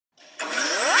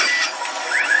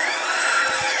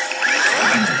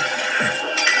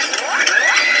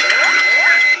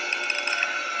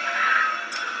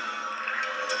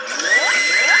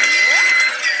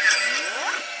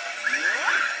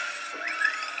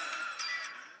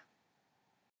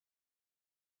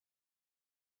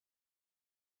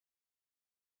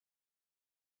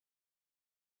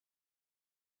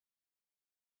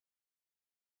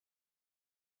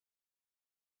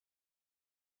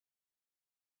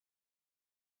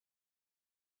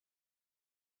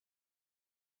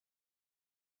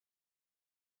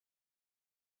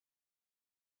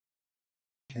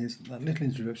Okay, so that little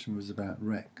introduction was about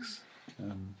Rex.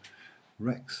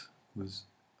 Rex was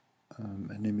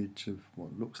an image of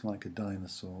what looks like a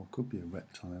dinosaur, could be a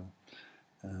reptile,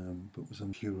 but was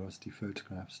on Curiosity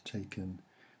photographs taken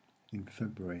in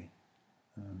February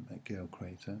at Gale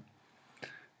Crater.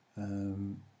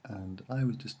 And I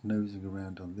was just nosing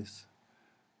around on this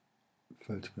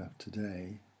photograph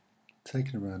today,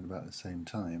 taken around about the same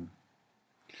time.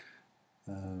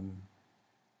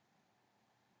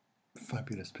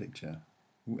 Fabulous picture.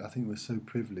 I think we're so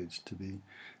privileged to be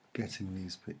getting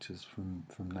these pictures from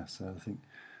NASA. I think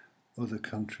other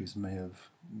countries may have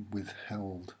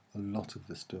withheld a lot of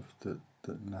the stuff that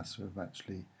NASA have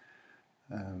actually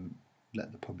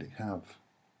let the public have.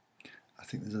 I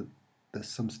think there's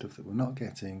some stuff that we're not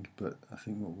getting, but I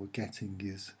think what we're getting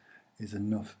is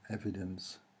enough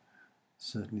evidence,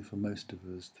 certainly for most of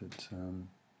us, that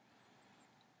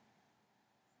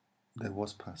there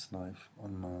was past life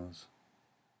on Mars.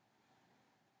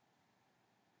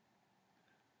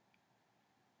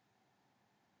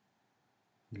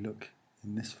 You look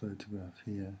in this photograph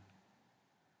here,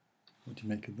 what do you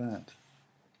make of that?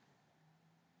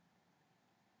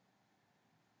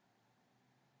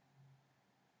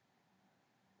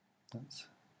 That's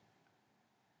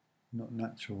not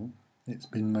natural. It's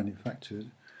been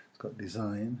manufactured, it's got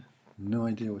design, no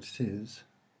idea what it is.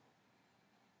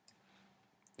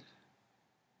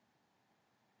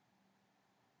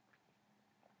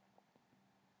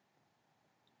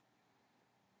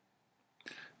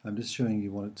 I'm just showing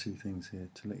you one or two things here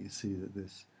to let you see that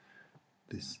this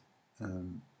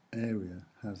area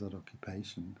has that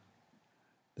occupation.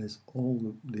 There's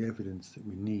all the evidence that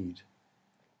we need.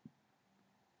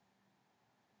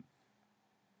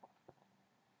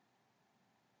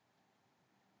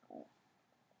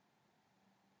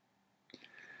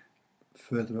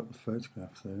 Further up the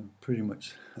photograph, though, pretty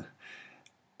much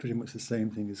the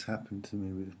same thing has happened to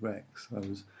me with Rex.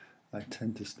 I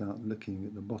tend to start looking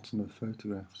at the bottom of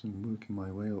photographs and working my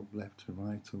way up left to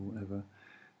right or whatever,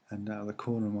 and out of the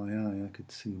corner of my eye I could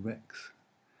see Rex,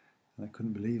 and I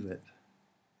couldn't believe it.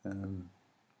 And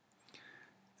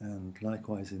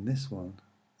likewise in this one,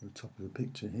 at the top of the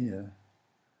picture here,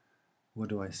 what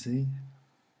do I see?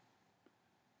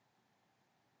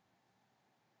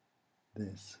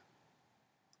 This.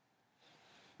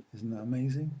 Isn't that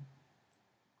amazing?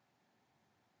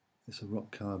 It's a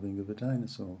rock carving of a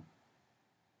dinosaur.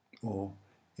 Or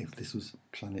if this was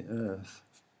planet Earth,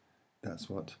 that's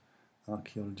what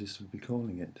archaeologists would be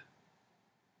calling it.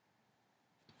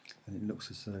 And it looks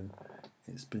as though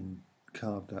it's been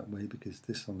carved that way because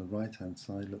this on the right hand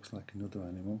side looks like another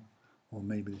animal, or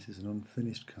maybe this is an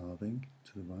unfinished carving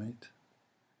to the right.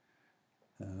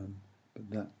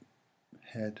 But that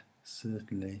head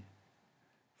certainly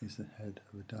is the head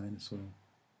of a dinosaur.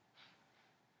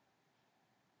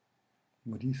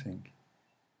 What do you think?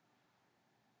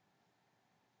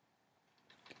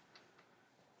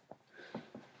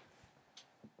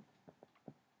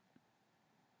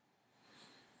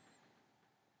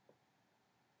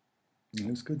 He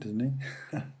looks good, doesn't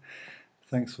he?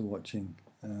 Thanks for watching.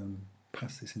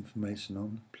 Pass this information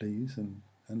on, please,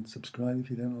 and subscribe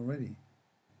if you don't already.